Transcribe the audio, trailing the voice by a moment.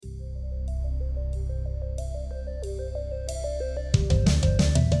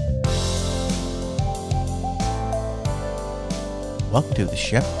Welcome to the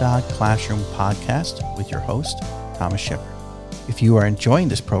Chef Dog Classroom podcast with your host, Thomas Shepard. If you are enjoying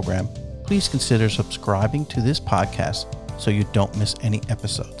this program, please consider subscribing to this podcast so you don't miss any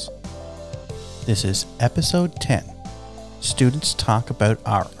episodes. This is episode 10. Students talk about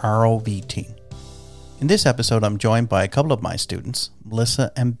our ROV team. In this episode, I'm joined by a couple of my students,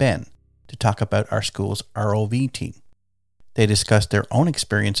 Melissa and Ben, to talk about our school's ROV team. They discuss their own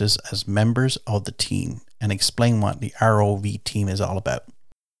experiences as members of the team and explain what the ROV team is all about.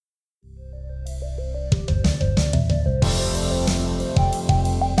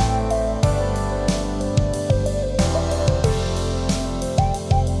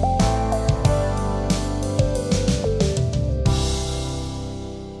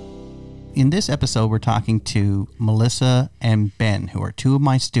 In this episode, we're talking to Melissa and Ben, who are two of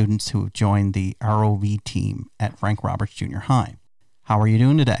my students who have joined the ROV team at Frank Roberts Junior High. How are you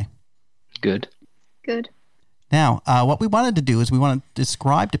doing today? Good. Good. Now, what we wanted to do is we want to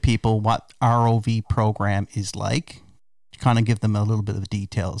describe to people what ROV program is like, to kind of give them a little bit of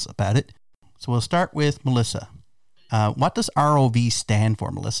details about it. So we'll start with Melissa. What does ROV stand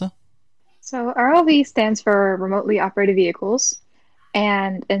for, Melissa? So ROV stands for Remotely Operated Vehicles.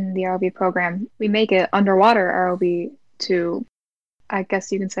 And in the ROV program, we make it underwater ROV to, I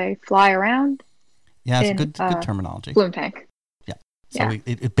guess you can say, fly around. Yeah, it's good terminology. Bloom tank. Yeah. So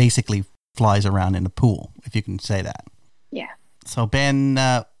it basically flies around in a pool, if you can say that. Yeah. So Ben,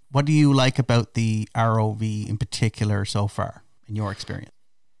 what do you like about the ROV in particular so far, in your experience?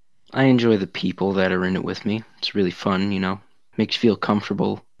 I enjoy the people that are in it with me. It's really fun, makes you feel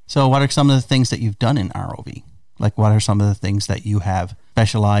comfortable. So what are some of the things that you've done in ROV? Like, what are some of the things that you have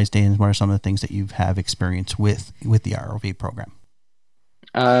specialized in? What are some of the things that you have experience with the ROV program?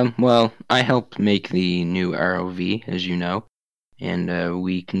 Well, I helped make the new ROV, as you know, and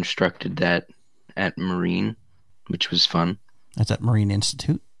we constructed that at Marine, which was fun. That's at Marine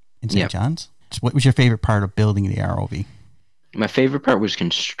Institute in St. Yep. John's? So what was your favorite part of building the ROV? My favorite part was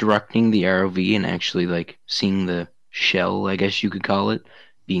constructing the ROV and actually, seeing the shell, I guess you could call it,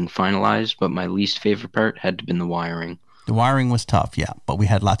 being finalized, but my least favorite part had to have been the wiring. The wiring was tough, yeah, but we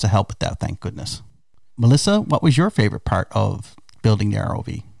had lots of help with that, thank goodness. Melissa, what was your favorite part of building the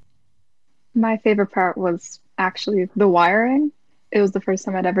ROV? My favorite part was actually the wiring. It was the first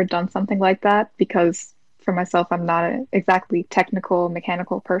time I'd ever done something like that because for myself, I'm not an exactly technical,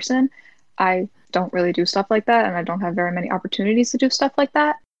 mechanical person. I don't really do stuff like that, and I don't have very many opportunities to do stuff like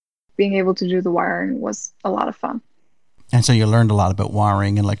that. Being able to do the wiring was a lot of fun. And so you learned a lot about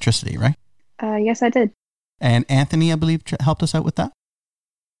wiring and electricity, right? Yes, I did. And Anthony, I believe, helped us out with that?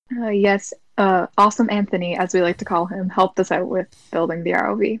 Yes, Awesome Anthony, as we like to call him, helped us out with building the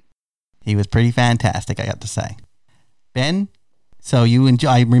ROV. He was pretty fantastic, I got to say. Ben, so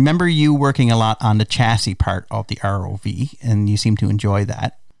I remember you working a lot on the chassis part of the ROV, and you seem to enjoy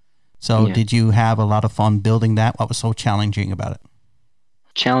that. So Did you have a lot of fun building that? What was so challenging about it?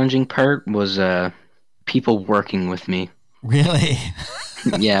 Challenging part was people working with me. Really?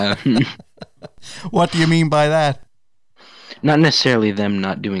 Yeah. What do you mean by that? Not necessarily them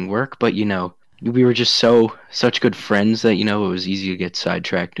not doing work, but we were just such good friends that it was easy to get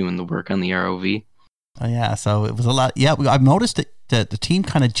sidetracked doing the work on the ROV. Oh yeah, so it was a lot. Yeah, I've noticed that the team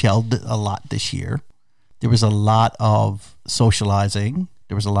kind of gelled a lot this year. There was a lot of socializing.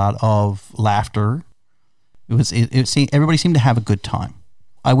 There was a lot of laughter. Everybody seemed to have a good time.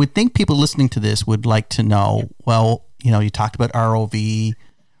 I would think people listening to this would like to know, well, you talked about ROV,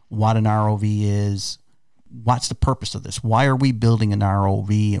 what an ROV is, what's the purpose of this? Why are we building an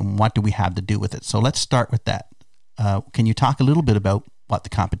ROV and what do we have to do with it? So let's start with that. Can you talk a little bit about what the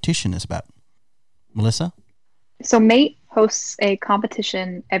competition is about? Melissa? So MATE hosts a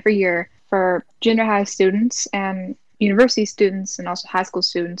competition every year for junior high students and university students and also high school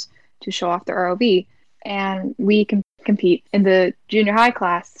students to show off their ROV. And we can compete in the junior high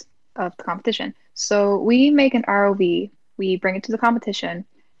class of the competition. So we make an ROV, we bring it to the competition.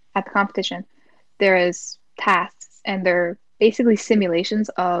 At the competition, there is tasks, and they're basically simulations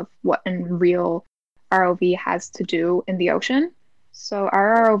of what a real ROV has to do in the ocean. So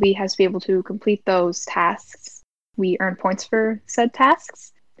our ROV has to be able to complete those tasks. We earn points for said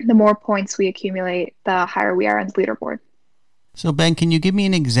tasks. The more points we accumulate, the higher we are on the leaderboard. So Ben, can you give me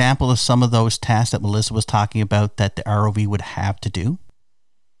an example of some of those tasks that Melissa was talking about that the ROV would have to do?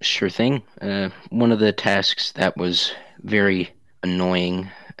 Sure thing. One of the tasks that was very annoying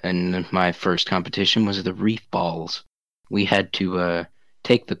in my first competition was the reef balls. We had to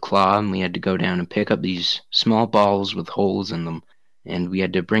take the claw and we had to go down and pick up these small balls with holes in them, and we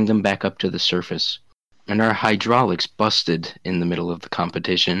had to bring them back up to the surface. And our hydraulics busted in the middle of the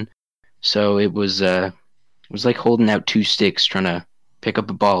competition, so it was was like holding out two sticks trying to pick up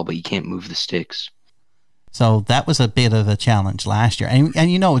a ball, but you can't move the sticks. So that was a bit of a challenge last year.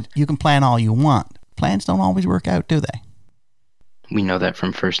 And you know, you can plan all you want. Plans don't always work out, do they? We know that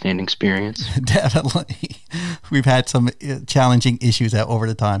from first-hand experience. Definitely. We've had some challenging issues over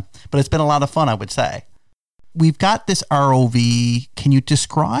the time, but it's been a lot of fun, I would say. We've got this ROV. Can you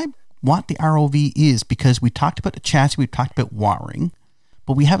describe what the ROV is? Because we talked about the chassis, we've talked about wiring,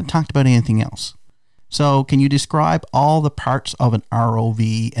 but we haven't talked about anything else. So can you describe all the parts of an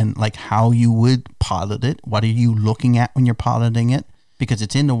ROV and like how you would pilot it? What are you looking at when you're piloting it? Because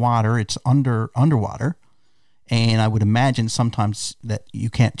it's in the water, it's underwater. And I would imagine sometimes that you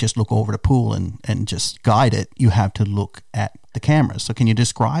can't just look over the pool and just guide it. You have to look at the cameras. So can you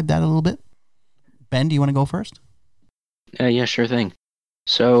describe that a little bit? Ben, do you want to go first? Yeah, sure thing.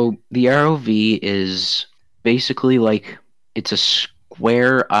 So the ROV is basically like it's a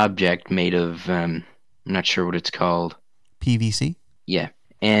square object made of, I'm not sure what it's called. PVC? Yeah.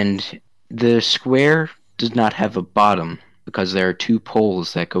 And the square does not have a bottom because there are two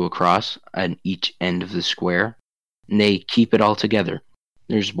poles that go across on each end of the square. And they keep it all together.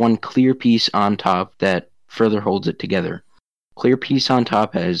 There's one clear piece on top that further holds it together. Clear piece on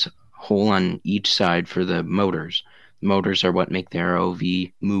top has a hole on each side for the motors. The motors are what make the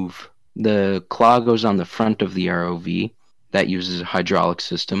ROV move. The claw goes on the front of the ROV. That uses a hydraulic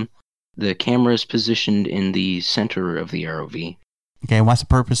system. The camera is positioned in the center of the ROV. Okay, what's the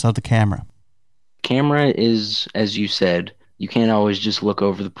purpose of the camera? Camera is, as you said, you can't always just look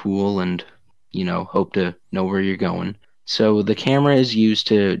over the pool and hope to know where you're going. So the camera is used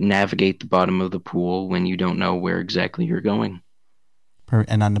to navigate the bottom of the pool when you don't know where exactly you're going.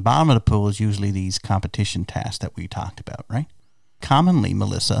 And on the bottom of the pool is usually these competition tasks that we talked about, right? Commonly,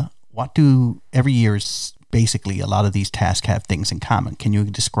 Melissa, every year is basically a lot of these tasks have things in common. Can you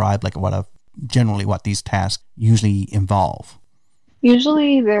describe generally what these tasks usually involve?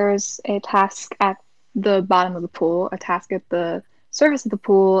 Usually there's a task at the bottom of the pool, a task at the surface of the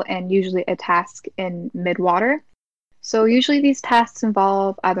pool, and usually a task in mid-water. So usually these tasks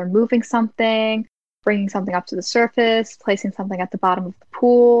involve either moving something, bringing something up to the surface, placing something at the bottom of the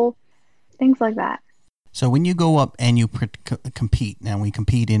pool, things like that. So when you go up and you compete, now we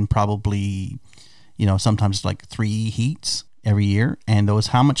compete in probably, sometimes like 3 heats every year, and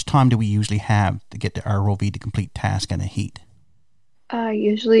how much time do we usually have to get the ROV to complete task in a heat?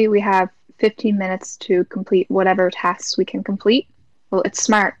 Usually we have 15 minutes to complete whatever tasks we can complete. Well, it's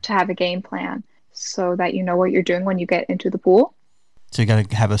smart to have a game plan so that you know what you're doing when you get into the pool. So you got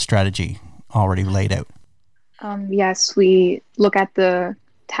to have a strategy already laid out. Yes, we look at the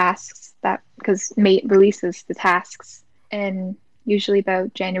tasks because MATE releases the tasks in usually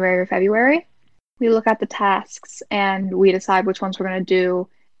about January or February. We look at the tasks and we decide which ones we're going to do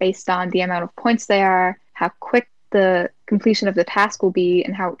based on the amount of points they are, how quick the completion of the task will be,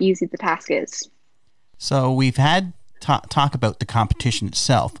 and how easy the task is. So we've had talk about the competition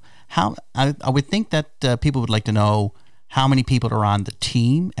itself. I would think that people would like to know how many people are on the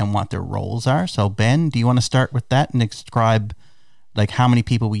team and what their roles are. So Ben, do you want to start with that and describe how many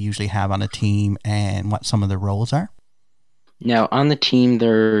people we usually have on a team and what some of their roles are? Now, on the team,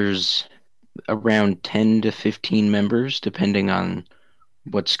 there's around 10 to 15 members, depending on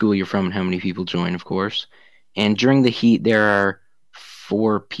what school you're from and how many people join, of course. And during the heat, there are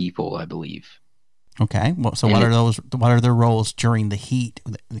 4 people, I believe. Okay. Well, so what are their roles during the heat?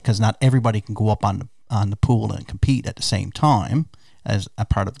 Because not everybody can go up on the pool and compete at the same time as a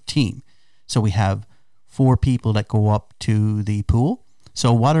part of the team. So we have 4 people that go up to the pool.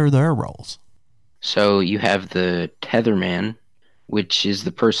 So what are their roles? So you have the tetherman, which is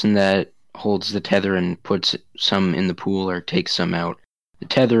the person that holds the tether and puts some in the pool or takes some out. The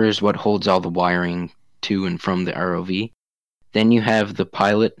tether is what holds all the wiring to and from the ROV. Then you have the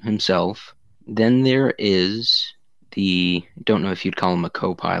pilot himself. Then there is don't know if you'd call him a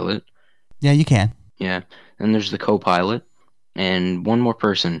co-pilot. Yeah, you can. Yeah. Then there's the co-pilot and one more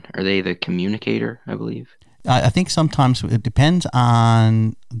person. Are they the communicator, I believe? I think sometimes it depends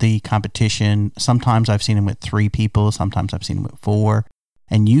on the competition. Sometimes I've seen them with 3 people. Sometimes I've seen them with 4.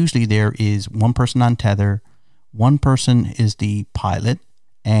 And usually there is one person on tether, one person is the pilot,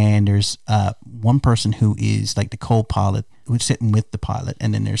 and there's one person who is like the co-pilot who's sitting with the pilot,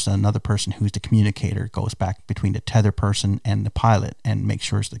 and then there's another person who's the communicator, goes back between the tether person and the pilot and makes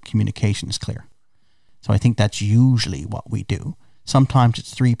sure the communication is clear. So I think that's usually what we do. Sometimes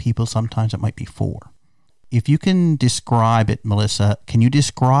it's 3 people, sometimes it might be 4. If you can describe it, Melissa, can you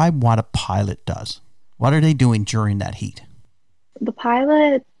describe what a pilot does? What are they doing during that heat? The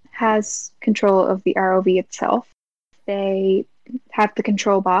pilot has control of the ROV itself. They have the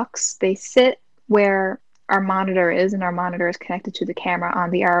control box. They sit where our monitor is, and our monitor is connected to the camera on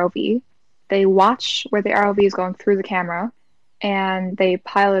the ROV. They watch where the ROV is going through the camera, and they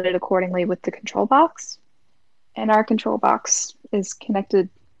pilot it accordingly with the control box. And our control box is connected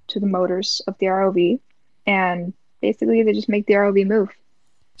to the motors of the ROV, and basically they just make the ROV move.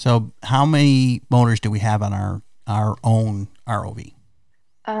 So how many motors do we have on our own ROV?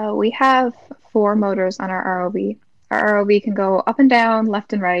 We have 4 motors on our ROV. Our ROV can go up and down,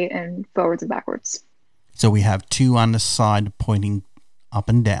 left and right, and forwards and backwards. So we have 2 on the side pointing up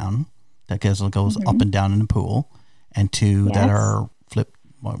and down. That goes up and down in the pool, and 2 that are flipped,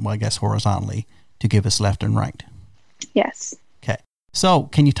 well, I guess horizontally, to give us left and right. Yes. Okay. So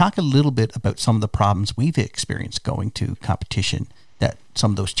can you talk a little bit about some of the problems we've experienced going to competition, that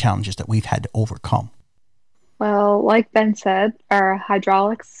some of those challenges that we've had to overcome? Well, like Ben said, our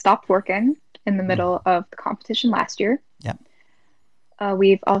hydraulics stopped working in the middle of the competition last year. Yep.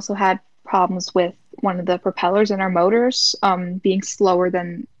 We've also had problems with one of the propellers in our motors being slower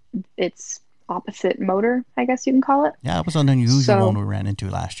than its opposite motor, I guess you can call it. Yeah, it was an unusual one we ran into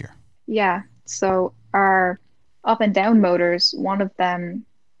last year. Yeah. So our up and down motors, one of them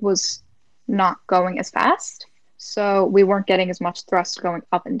was not going as fast. So we weren't getting as much thrust going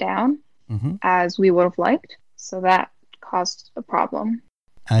up and down as we would have liked. So that caused a problem.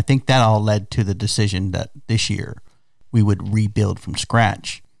 And I think that all led to the decision that this year we would rebuild from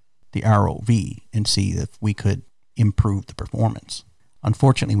scratch the ROV and see if we could improve the performance.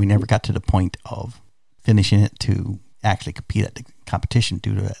 Unfortunately, we never got to the point of finishing it to actually compete at the competition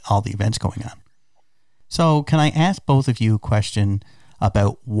due to all the events going on. So can I ask both of you a question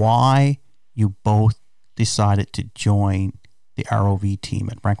about why you both decided to join the ROV team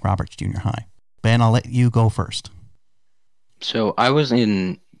at Frank Roberts Junior High? Ben, I'll let you go first. So I was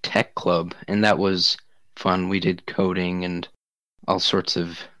in tech club, and that was fun. We did coding and all sorts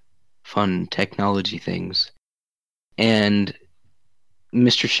of fun technology things. And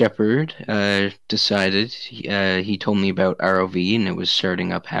Mr. Shepard decided, he told me about ROV, and it was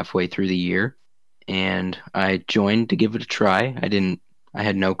starting up halfway through the year. And I joined to give it a try. I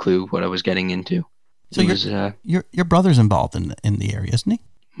had no clue what I was getting into. So your brother's involved in the area, isn't he?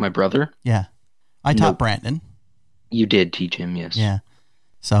 My brother? Yeah. I taught Brandon. You did teach him, yes. Yeah.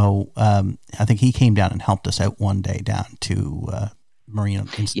 So I think he came down and helped us out one day down to Marine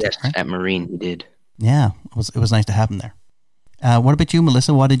Institute. Yes, right? at Marine he did. Yeah, it was nice to have him there. What about you,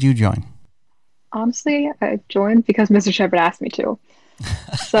 Melissa? Why did you join? Honestly, I joined because Mr. Shepard asked me to.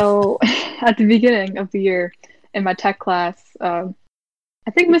 So at the beginning of the year in my tech class, I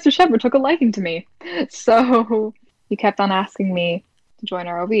think Mr. Shepard took a liking to me. So he kept on asking me to join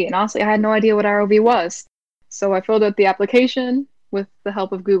ROV. And honestly, I had no idea what ROV was. So I filled out the application with the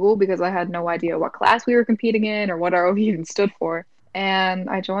help of Google because I had no idea what class we were competing in or what ROV even stood for. And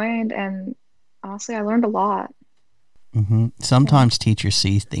I joined, and honestly, I learned a lot. Mm-hmm. Sometimes teachers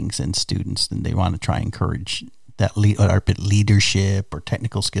see things in students and they want to try and encourage that leadership or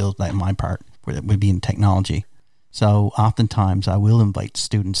technical skills, like my part, where it would be in technology. So oftentimes I will invite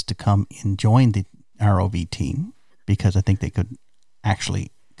students to come and join the ROV team because I think they could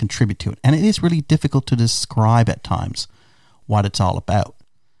actually contribute to it. And it is really difficult to describe at times what it's all about,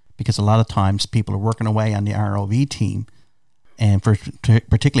 because a lot of times people are working away on the ROV team, and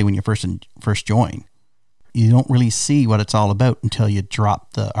particularly when you first join, you don't really see what it's all about until you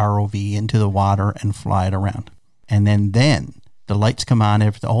drop the ROV into the water and fly it around. And then the lights come on,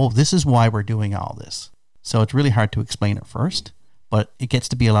 this is why we're doing all this. So it's really hard to explain at first, but it gets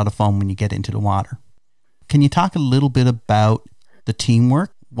to be a lot of fun when you get into the water. Can you talk a little bit about the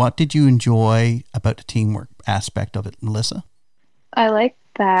teamwork? What did you enjoy about the teamwork aspect of it, Melissa? I like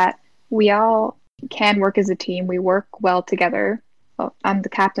that we all can work as a team. We work well together. Well, I'm the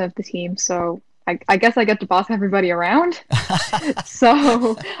captain of the team, so I guess I get to boss everybody around.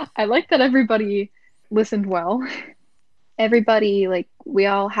 So I like that everybody listened well. Everybody, we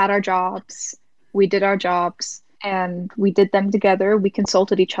all had our jobs. We did our jobs, and we did them together. We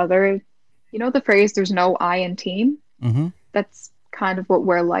consulted each other. You know the phrase, there's no I in team? Mm-hmm. That's kind of what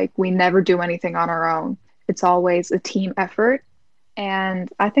we're like. We never do anything on our own. It's always a team effort. And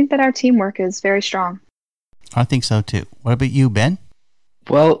I think that our teamwork is very strong. I think so too. What about you, Ben?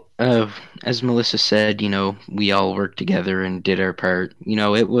 Well, as Melissa said, we all worked together and did our part.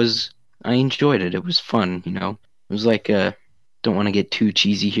 I enjoyed it. It was fun, It was like don't want to get too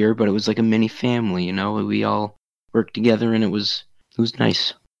cheesy here, but it was like a mini family, We all worked together, and it was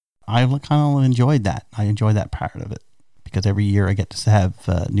nice. I kind of enjoyed that. I enjoy that part of it because every year I get to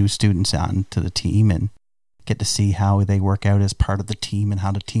have new students on to the team and get to see how they work out as part of the team and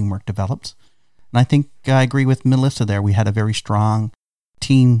how the teamwork develops. And I think I agree with Melissa there. We had a very strong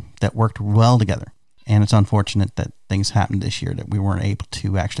team that worked well together. And it's unfortunate that things happened this year that we weren't able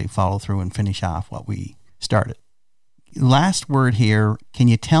to actually follow through and finish off what we started. Last word here. Can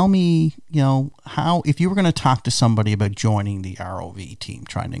you tell me, how, if you were going to talk to somebody about joining the ROV team,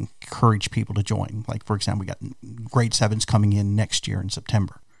 trying to encourage people to join, like, for example, we got grade 7s coming in next year in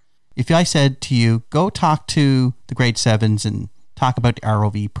September. If I said to you, go talk to the grade 7s and talk about the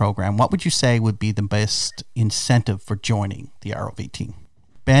ROV program, what would you say would be the best incentive for joining the ROV team?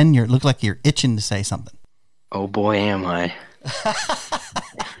 Ben, you look like you're itching to say something. Oh boy, am I.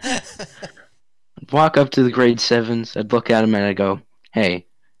 I'd walk up to the grade 7s, I'd look at them and I'd go, hey,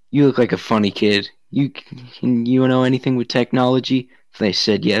 you look like a funny kid. You know anything with technology? If they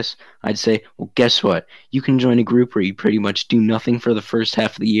said yes, I'd say, well, guess what? You can join a group where you pretty much do nothing for the first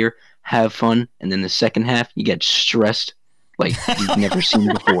half of the year, have fun, and then the second half, you get stressed like you've never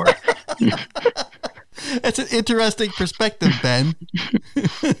seen before. That's an interesting perspective, Ben.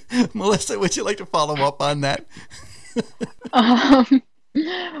 Melissa, would you like to follow up on that?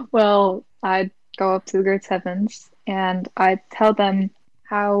 Well, I'd go up to the grade 7s and I'd tell them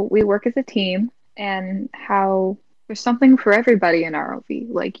how we work as a team and how there's something for everybody in ROV.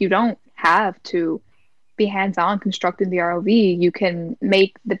 Like, you don't have to be hands-on constructing the ROV. You can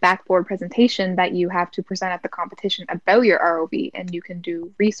make the backboard presentation that you have to present at the competition about your ROV, and you can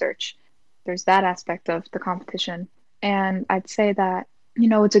do research. There's that aspect of the competition. And I'd say that,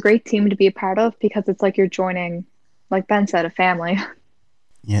 it's a great team to be a part of because it's like you're joining, like Ben said, a family.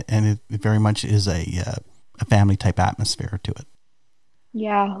 Yeah, and it very much is a family type atmosphere to it.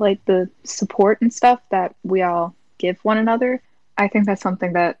 Yeah, like the support and stuff that we all give one another. I think that's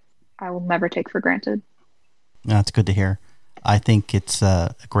something that I will never take for granted. That's good to hear. I think it's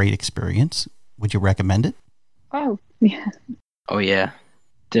a great experience. Would you recommend it? Oh, yeah. Oh, yeah.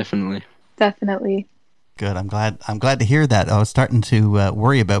 Definitely. Definitely. Good. I'm glad to hear that. I was starting to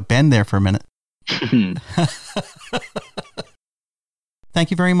worry about Ben there for a minute. Thank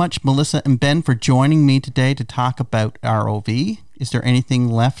you very much, Melissa and Ben, for joining me today to talk about ROV. Is there anything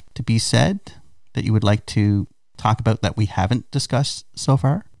left to be said that you would like to talk about that we haven't discussed so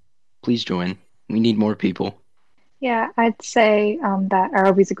far? Please join. We need more people. Yeah, I'd say that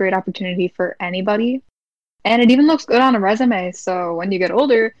ROV is a great opportunity for anybody. And it even looks good on a resume. So when you get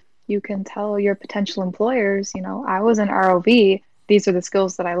older, you can tell your potential employers, I was in ROV. These are the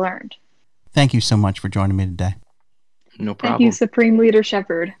skills that I learned. Thank you so much for joining me today. No problem. Thank you, Supreme Leader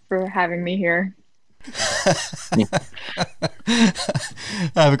Shepard, for having me here.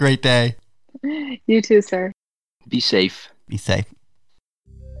 Have a great day. You too, sir. Be safe. Be safe.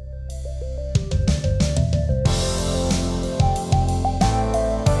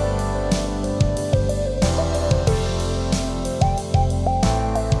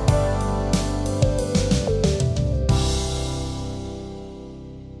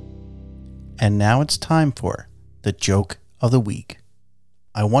 And now it's time for the joke of the week.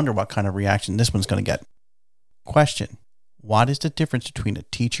 I wonder what kind of reaction this one's going to get. Question: what is the difference between a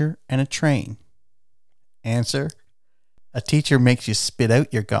teacher and a train? Answer: a teacher makes you spit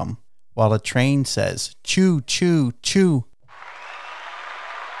out your gum, while a train says, chew, chew, chew.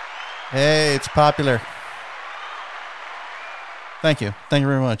 Hey, it's popular. Thank you. Thank you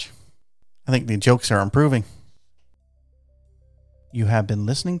very much. I think the jokes are improving. You have been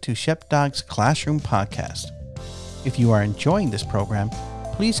listening to Shepdog's Classroom Podcast. If you are enjoying this program,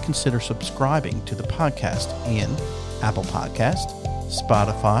 please consider subscribing to the podcast in Apple Podcast,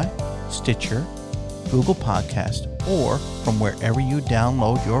 Spotify, Stitcher, Google Podcast, or from wherever you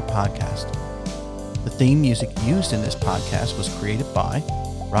download your podcast. The theme music used in this podcast was created by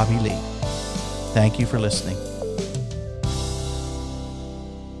Robbie Lee. Thank you for listening.